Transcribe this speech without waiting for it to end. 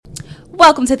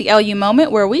Welcome to the LU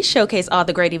Moment, where we showcase all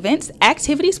the great events,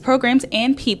 activities, programs,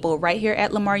 and people right here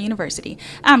at Lamar University.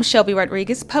 I'm Shelby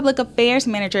Rodriguez, Public Affairs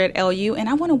Manager at LU, and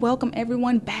I want to welcome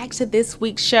everyone back to this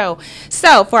week's show.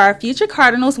 So, for our future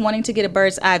Cardinals wanting to get a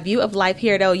bird's eye view of life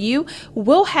here at LU,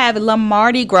 we'll have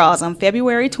Mardi Gras on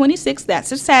February 26th.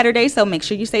 That's a Saturday, so make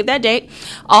sure you save that date.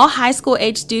 All high school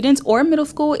age students or middle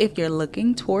school, if you're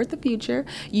looking toward the future,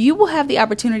 you will have the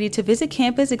opportunity to visit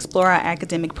campus, explore our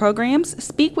academic programs,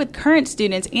 speak with current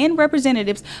students and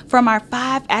representatives from our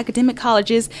 5 academic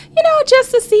colleges,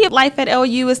 just to see if life at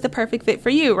LU is the perfect fit for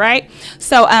you, right?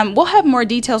 So we'll have more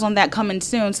details on that coming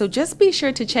soon. So just be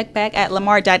sure to check back at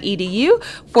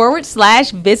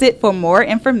lamar.edu/visit for more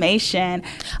information.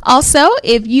 Also,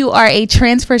 if you are a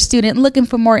transfer student looking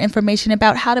for more information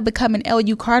about how to become an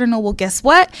LU Cardinal, well, guess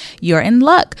what? You're in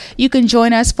luck. You can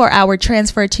join us for our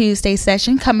Transfer Tuesday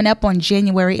session coming up on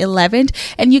January 11th,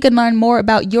 and you can learn more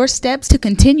about your steps to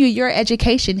continue your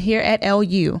education here at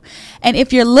LU. And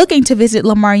if you're looking to visit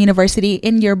Lamar University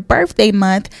in your birthday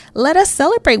month, let us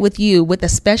celebrate with you with a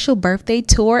special birthday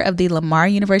tour of the Lamar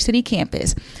University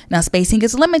campus. Now, spacing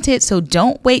is limited, so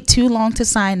don't wait too long to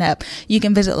sign up. You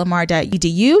can visit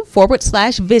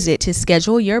lamar.edu/visit to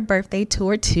schedule your birthday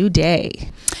tour today.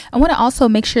 I want to also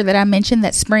make sure that I mention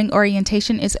that spring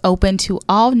orientation is open to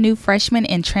all new freshmen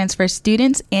and transfer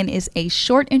students and is a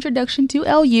short introduction to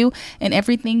LU and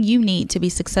everything you need to be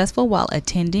successful while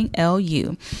attending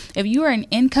LU. If you are an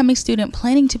incoming student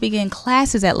planning to begin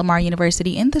classes at Lamar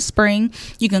University in the spring,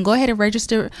 you can go ahead and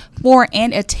register for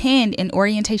and attend an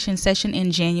orientation session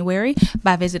in January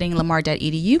by visiting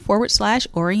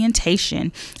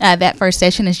lamar.edu/orientation. That first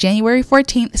session is January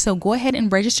 14th, so go ahead and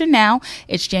register now.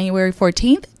 It's January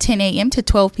 14th, 10 a.m. to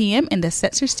 12 p.m. in the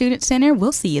Setzer Student Center.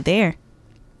 We'll see you there.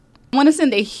 I want to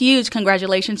send a huge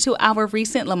congratulations to our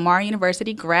recent Lamar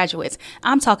University graduates.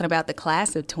 I'm talking about the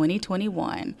class of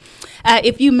 2021.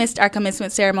 If you missed our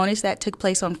commencement ceremonies that took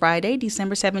place on Friday,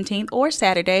 December 17th, or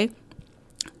Saturday,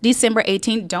 December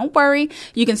 18th, don't worry.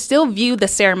 You can still view the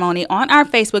ceremony on our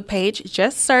Facebook page.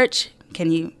 Just search. Can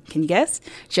you guess?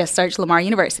 Just search Lamar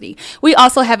University. We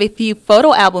also have a few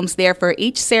photo albums there for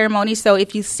each ceremony, so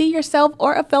if you see yourself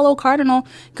or a fellow Cardinal,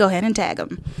 go ahead and tag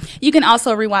them. You can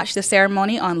also rewatch the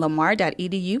ceremony on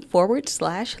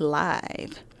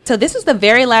lamar.edu/live. So this is the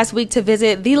very last week to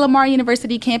visit the Lamar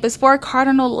University campus for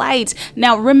Cardinal Lights.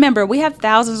 Now, remember, we have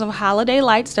thousands of holiday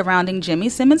lights surrounding Jimmy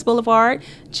Simmons Boulevard,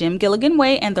 Jim Gilligan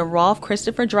Way, and the Rolfe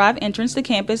Christopher Drive entrance to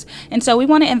campus. And so we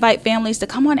want to invite families to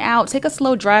come on out, take a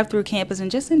slow drive through campus, and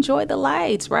just enjoy the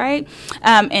lights, right?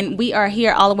 And we are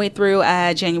here all the way through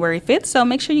January 5th, so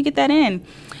make sure you get that in.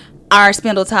 Our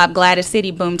Spindletop Gladys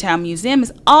City Boomtown Museum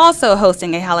is also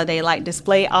hosting a holiday light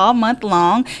display all month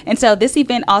long. And so this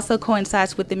event also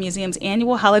coincides with the museum's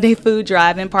annual holiday food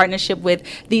drive in partnership with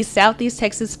the Southeast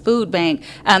Texas Food Bank.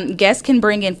 Guests can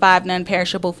bring in 5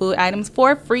 non-perishable food items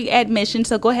for free admission.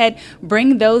 So go ahead,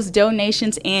 bring those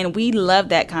donations in. We love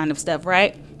that kind of stuff,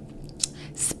 right?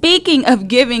 Speaking of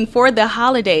giving for the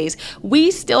holidays, we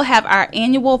still have our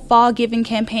annual fall giving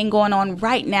campaign going on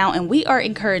right now, and we are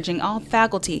encouraging all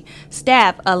faculty,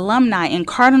 staff, alumni, and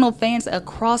Cardinal fans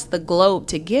across the globe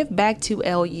to give back to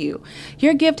LU.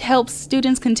 Your gift helps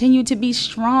students continue to be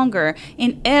stronger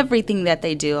in everything that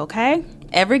they do, okay?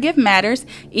 Every gift matters.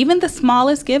 Even the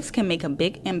smallest gifts can make a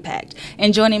big impact.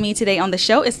 And joining me today on the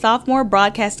show is sophomore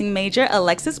broadcasting major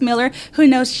Alexis Miller, who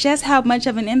knows just how much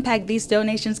of an impact these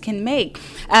donations can make.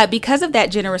 Because of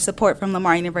that generous support from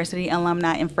Lamar University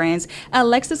alumni and friends,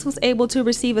 Alexis was able to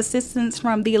receive assistance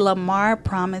from the Lamar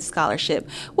Promise Scholarship,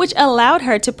 which allowed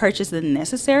her to purchase the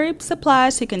necessary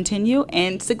supplies to continue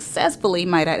and successfully,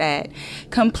 might I add,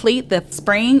 complete the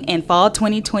spring and fall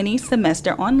 2020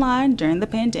 semester online during the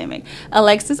pandemic.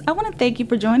 Alexis, I want to thank you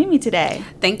for joining me today.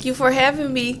 Thank you for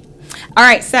having me. All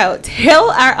right, so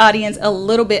tell our audience a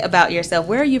little bit about yourself.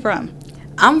 Where are you from?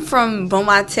 I'm from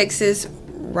Beaumont, Texas,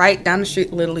 right down the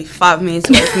street, literally 5 minutes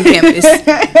away from campus.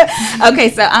 Okay,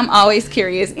 so I'm always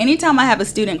curious. Anytime I have a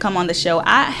student come on the show,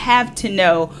 I have to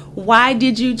know, why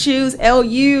did you choose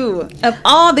LU of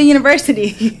all the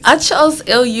universities? I chose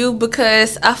LU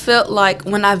because I felt like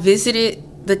when I visited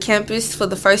the campus for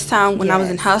the first time when I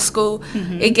was in high school,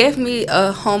 it gave me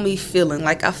a homey feeling.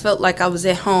 Like I felt like I was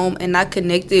at home, and I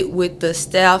connected with the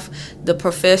staff, the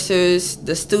professors,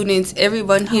 the students,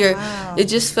 everyone here. Wow. It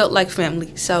just felt like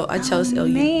family. So I chose LU.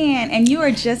 Man, and you are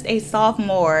just a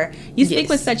sophomore. You speak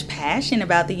with such passion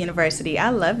about the university. I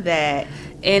love that.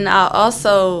 And I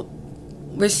also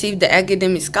received the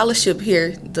academic scholarship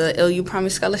here, the LU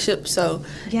Promise Scholarship. So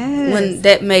when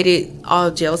that made it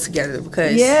all gel together,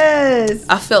 because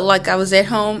I felt like I was at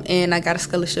home and I got a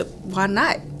scholarship. Why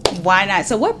not? Why not?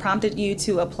 So what prompted you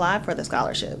to apply for the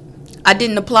scholarship? I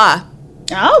didn't apply.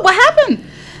 Oh, what happened?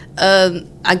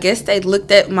 I guess they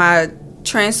looked at my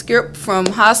transcript from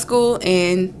high school,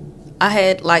 and I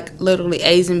had like literally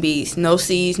A's and B's, no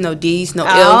C's, no D's, no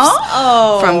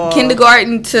F's. From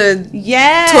kindergarten to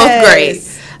 12th grade.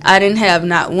 I didn't have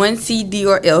not one C, D,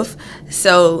 or F.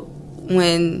 So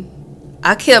when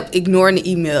I kept ignoring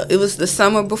the email, it was the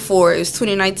summer before, it was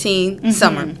 2019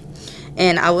 summer,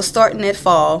 and I was starting at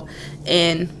fall.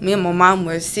 And me and my mom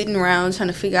were sitting around trying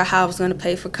to figure out how I was going to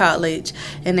pay for college.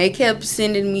 And they kept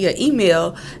sending me an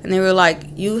email. And they were like,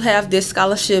 you have this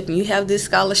scholarship, and you have this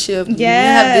scholarship, and you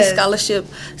have this scholarship.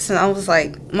 So I was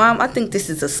like, Mom, I think this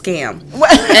is a scam.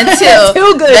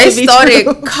 Until they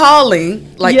started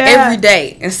calling, like, every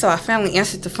day. And so I finally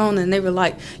answered the phone, and they were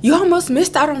like, you almost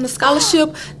missed out on the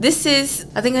scholarship. This is,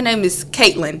 I think her name is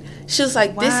Caitlin. She was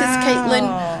like, this is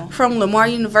Caitlin from Lamar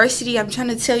University. I'm trying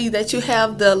to tell you that you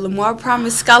have the Lamar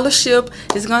Promise Scholarship.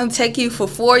 It's going to take you for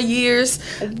 4 years.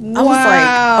 I was like,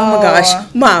 oh my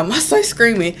gosh, Mom, I started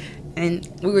screaming. And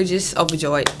we were just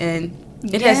overjoyed. And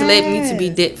it has led me to be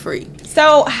debt-free.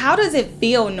 So how does it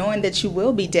feel knowing that you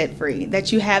will be debt-free,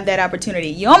 that you have that opportunity?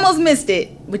 You almost missed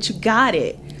it, but you got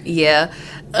it. Yeah.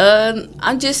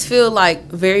 I just feel like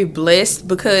very blessed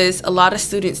because a lot of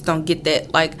students don't get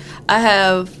that. Like, I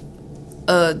have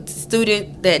a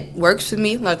student that works with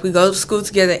me. Like, we go to school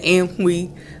together and we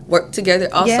work together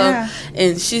also.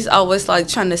 And she's always like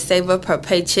trying to save up her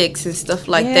paychecks and stuff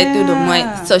like that through the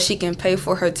month so she can pay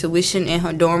for her tuition in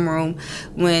her dorm room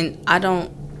when I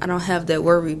don't have that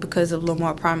worry because of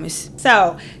Lamar Promise.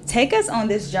 So take us on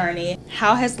this journey.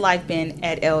 How has life been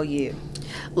at LU?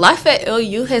 Life at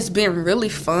LU has been really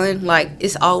fun. Like,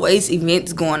 it's always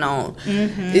events going on.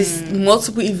 It's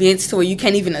multiple events to where you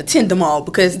can't even attend them all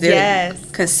because they're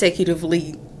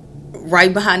consecutively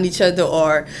right behind each other,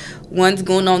 or one's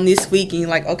going on this week and you're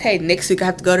like, okay, next week I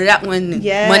have to go to that one.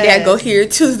 Monday I go here,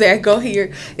 Tuesday I go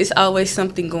here. It's always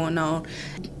something going on.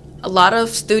 A lot of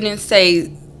students say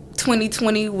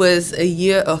 2020 was a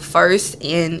year of first,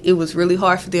 and it was really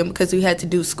hard for them because we had to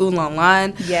do school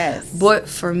online. But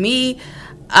for me,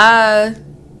 I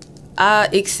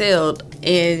excelled,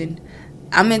 and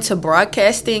I'm into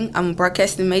broadcasting. I'm a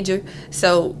broadcasting major,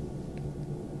 so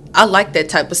I like that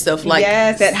type of stuff. Like,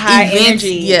 that high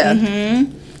energy.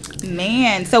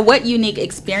 Man, so what unique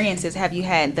experiences have you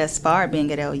had thus far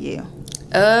being at LU?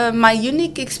 My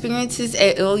unique experiences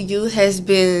at LU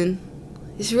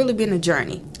it's really been a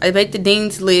journey. I made the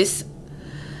Dean's List,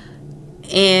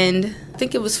 and I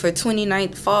think it was for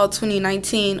fall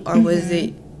 2019, or was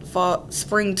it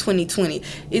spring 2020?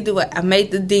 Either way, I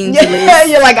made the Dean's List.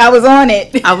 You're like, I was on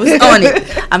it. I was on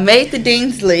it. I made the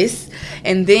Dean's List,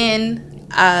 and then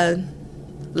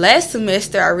last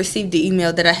semester I received the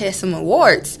email that I had some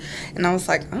awards, and I was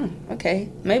like, oh, okay,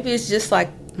 maybe it's just like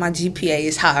my GPA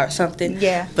is high or something.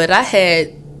 But I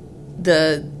had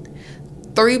the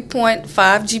 3.5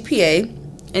 GPA,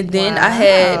 and then I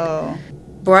had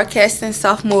Broadcasting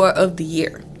Sophomore of the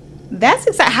Year. That's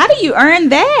exciting. How do you earn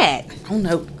that? I don't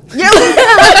know.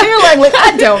 You're like, look,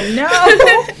 I don't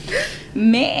know.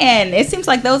 Man, it seems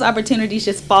like those opportunities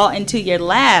just fall into your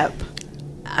lap.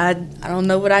 I don't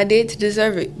know what I did to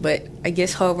deserve it, but I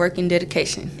guess hard work and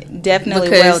dedication. Definitely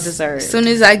well deserved. As soon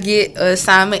as I get an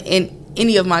assignment in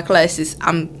any of my classes,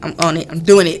 I'm on it. I'm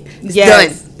doing it. It's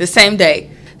done the same day.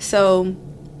 So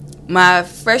my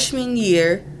freshman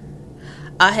year,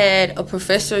 I had a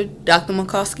professor, Dr.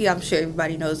 Makowski. I'm sure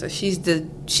everybody knows her. She's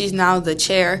now the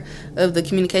chair of the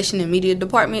Communication and Media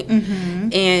Department,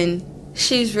 and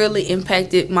she's really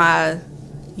impacted my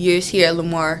years here at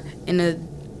Lamar in a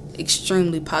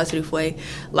extremely positive way.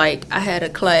 Like, I had a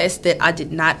class that I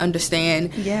did not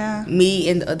understand. Me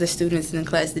and the other students in the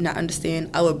class did not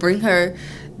understand. I would bring her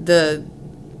the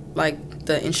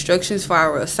instructions for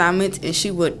our assignments, and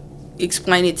she would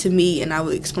explain it to me, and I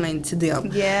would explain it to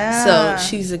them. So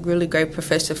she's a really great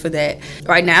professor for that.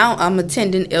 Right now, I'm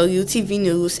attending LU TV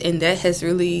News, and that has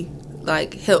really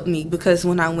helped me, because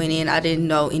when I went in, I didn't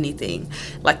know anything.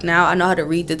 Like, now I know how to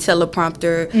read the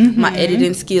teleprompter. My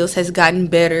editing skills has gotten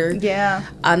better.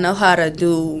 I know how to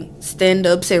do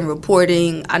stand-ups and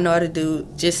reporting. I know how to do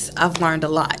I've learned a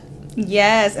lot.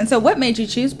 And so what made you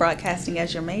choose broadcasting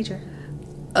as your major?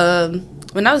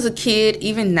 When I was a kid,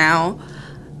 even now,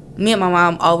 me and my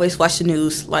mom always watch the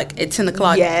news. Like, at 10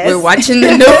 o'clock, we're watching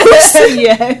the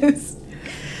news.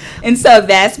 And so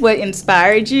that's what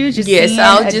inspired you? Just seeing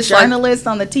a journalist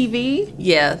on the TV?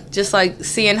 Just like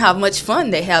seeing how much fun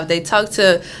they have. They talk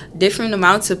to different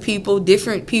amounts of people,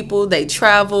 different people. They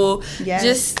travel.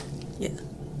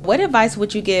 What advice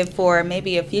would you give for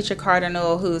maybe a future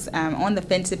Cardinal who's on the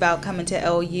fence about coming to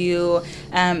LU,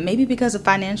 maybe because of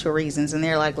financial reasons, and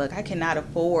they're like, look, I cannot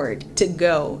afford to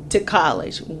go to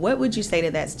college? What would you say to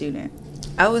that student?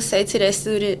 I would say to that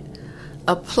student,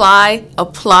 apply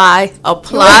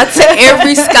to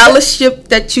every scholarship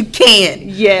that you can.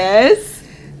 Yes.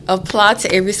 Apply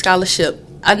to every scholarship.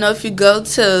 I know if you go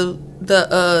to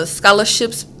the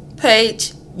scholarships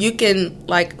page, you can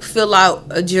like fill out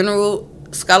a general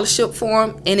scholarship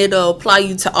form and it'll apply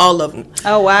you to all of them.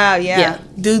 Oh wow, yeah.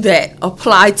 Do that.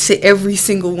 Apply to every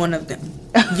single one of them.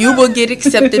 You will get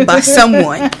accepted by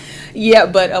someone. Yeah,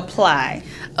 but apply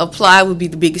Would be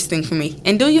the biggest thing for me.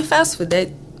 And do your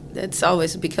FAFSA. That's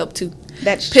always a big help too.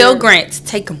 That's true. Pell Grants,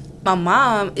 take them. My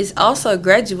mom is also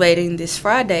graduating this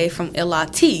Friday from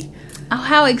LIT. Oh,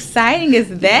 how exciting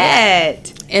is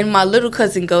that? And my little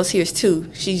cousin goes here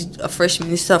too. She's a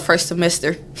freshman. It's her first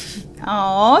semester.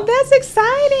 Oh, that's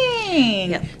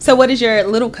exciting. Yeah. So what is your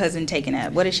little cousin taking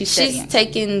at? What is she studying? She's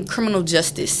taking criminal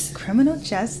justice. Criminal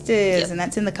justice. Yep. And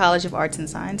that's in the College of Arts and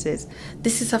Sciences.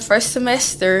 This is her first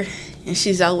semester, and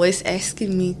she's always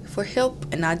asking me for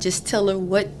help. And I just tell her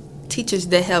what teachers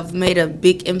that have made a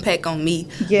big impact on me.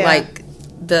 Yeah. Like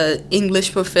the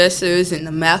English professors and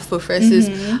the math professors.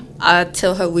 Mm-hmm. I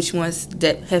tell her which ones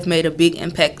that have made a big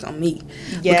impact on me.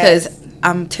 Yes. Because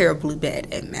I'm terribly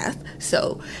bad at math.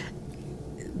 So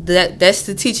that's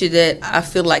the teacher that I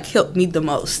feel like helped me the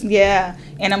most. Yeah.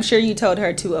 And I'm sure you told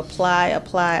her to apply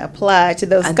to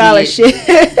those scholarships.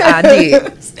 I did.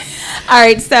 All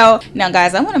right. So now,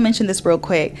 guys, I want to mention this real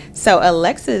quick. So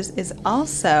Alexis is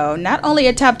also not only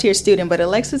a top tier student, but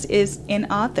Alexis is an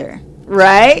author.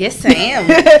 Right? Yes, I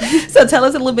am. So tell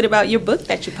us a little bit about your book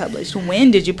that you published. When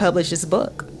did you publish this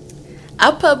book? I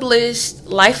published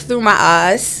Life Through My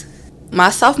Eyes. My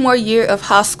sophomore year of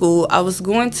high school, I was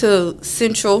going to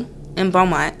Central in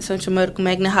Beaumont, Central Medical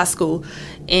Magnet High School,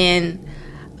 and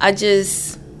I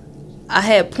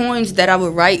had poems that I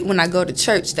would write when I go to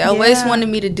church. They always wanted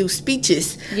me to do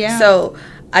speeches. Yeah. So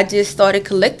I just started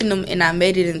collecting them, and I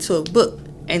made it into a book.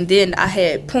 And then I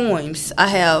had poems. I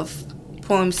have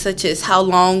poems such as How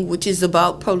Long, which is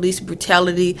about police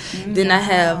brutality. Mm-hmm. Then I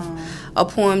have a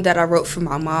poem that I wrote for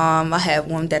my mom. I have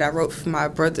one that I wrote for my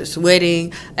brother's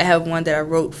wedding. I have one that I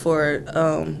wrote for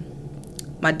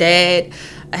my dad.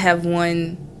 I have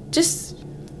one just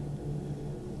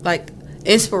like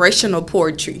inspirational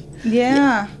poetry.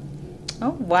 Yeah. Oh,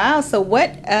 wow. So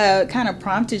what kind of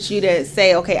prompted you to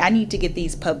say, okay, I need to get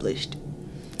these published?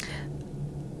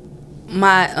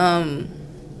 My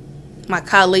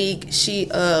colleague,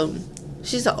 she's an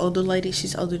older lady.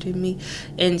 She's older than me.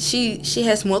 And she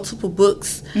has multiple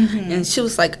books. Mm-hmm. And she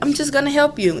was like, I'm just going to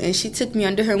help you. And she took me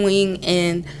under her wing.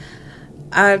 And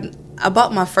I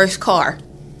bought my first car.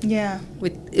 Yeah.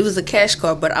 It was a cash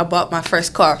car, but I bought my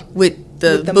first car with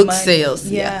the book money. Sales.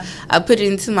 Yeah. I put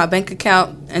it into my bank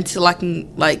account until I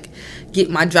can, get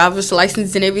my driver's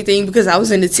license and everything because I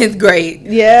was in the 10th grade.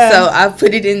 Yeah. So I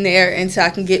put it in there until I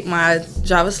can get my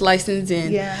driver's license,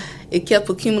 and it kept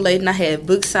accumulating. I had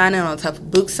book signing on top of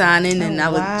book signing, and I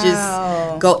would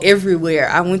just go everywhere.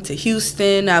 I went to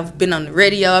Houston. I've been on the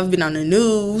radio. I've been on the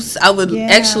news. I would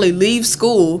actually leave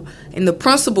school, and the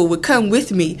principal would come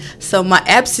with me, so my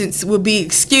absence would be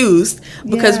excused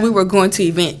because we were going to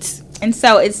events. And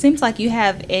so it seems like you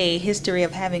have a history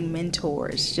of having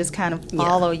mentors just kind of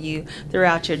follow you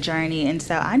throughout your journey. And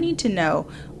so I need to know,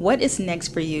 what is next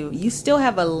for you? You still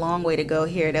have a long way to go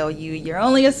here at LU. You're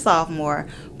only a sophomore,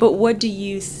 but what do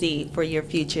you see for your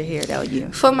future here at LU?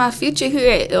 For my future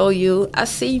here at LU, I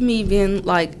see me being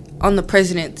on the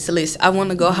president's list. I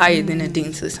want to go higher than the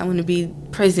dean's list. I want to be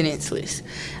president's list.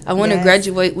 I want to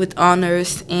graduate with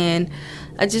honors, and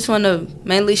I just want to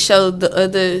mainly show the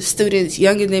other students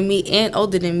younger than me and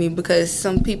older than me, because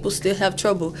some people still have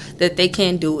trouble that they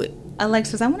can't do it.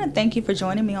 Alexis, I want to thank you for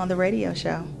joining me on the radio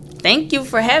show. Thank you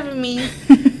for having me.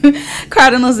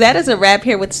 Cardinals, that is a wrap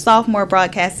here with sophomore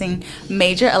broadcasting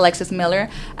major Alexis Miller.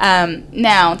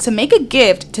 Now, to make a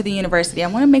gift to the university, I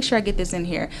want to make sure I get this in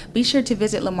here. Be sure to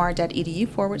visit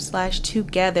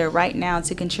lamar.edu/together right now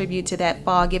to contribute to that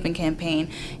fall giving campaign.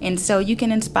 And so you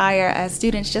can inspire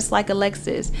students just like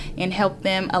Alexis and help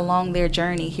them along their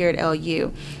journey here at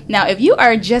LU. Now, if you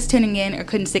are just tuning in or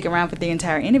couldn't stick around for the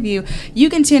entire interview, you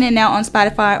can tune in now on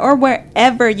Spotify or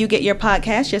wherever you get your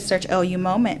podcast. Just search LU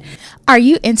Moment. Are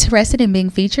you interested in being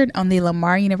featured on the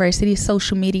Lamar University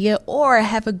social media or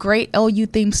have a great OU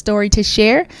themed story to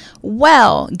share?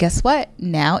 Well, guess what?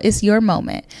 Now is your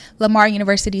moment. Lamar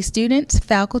University students,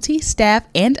 faculty, staff,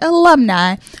 and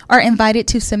alumni are invited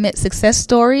to submit success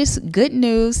stories, good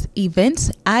news,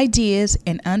 events, ideas,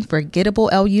 and unforgettable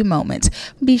LU moments.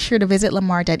 Be sure to visit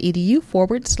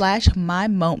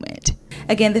lamar.edu/my-moment.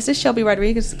 Again, this is Shelby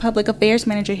Rodriguez, Public Affairs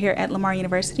Manager here at Lamar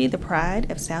University, the pride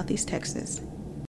of Southeast Texas.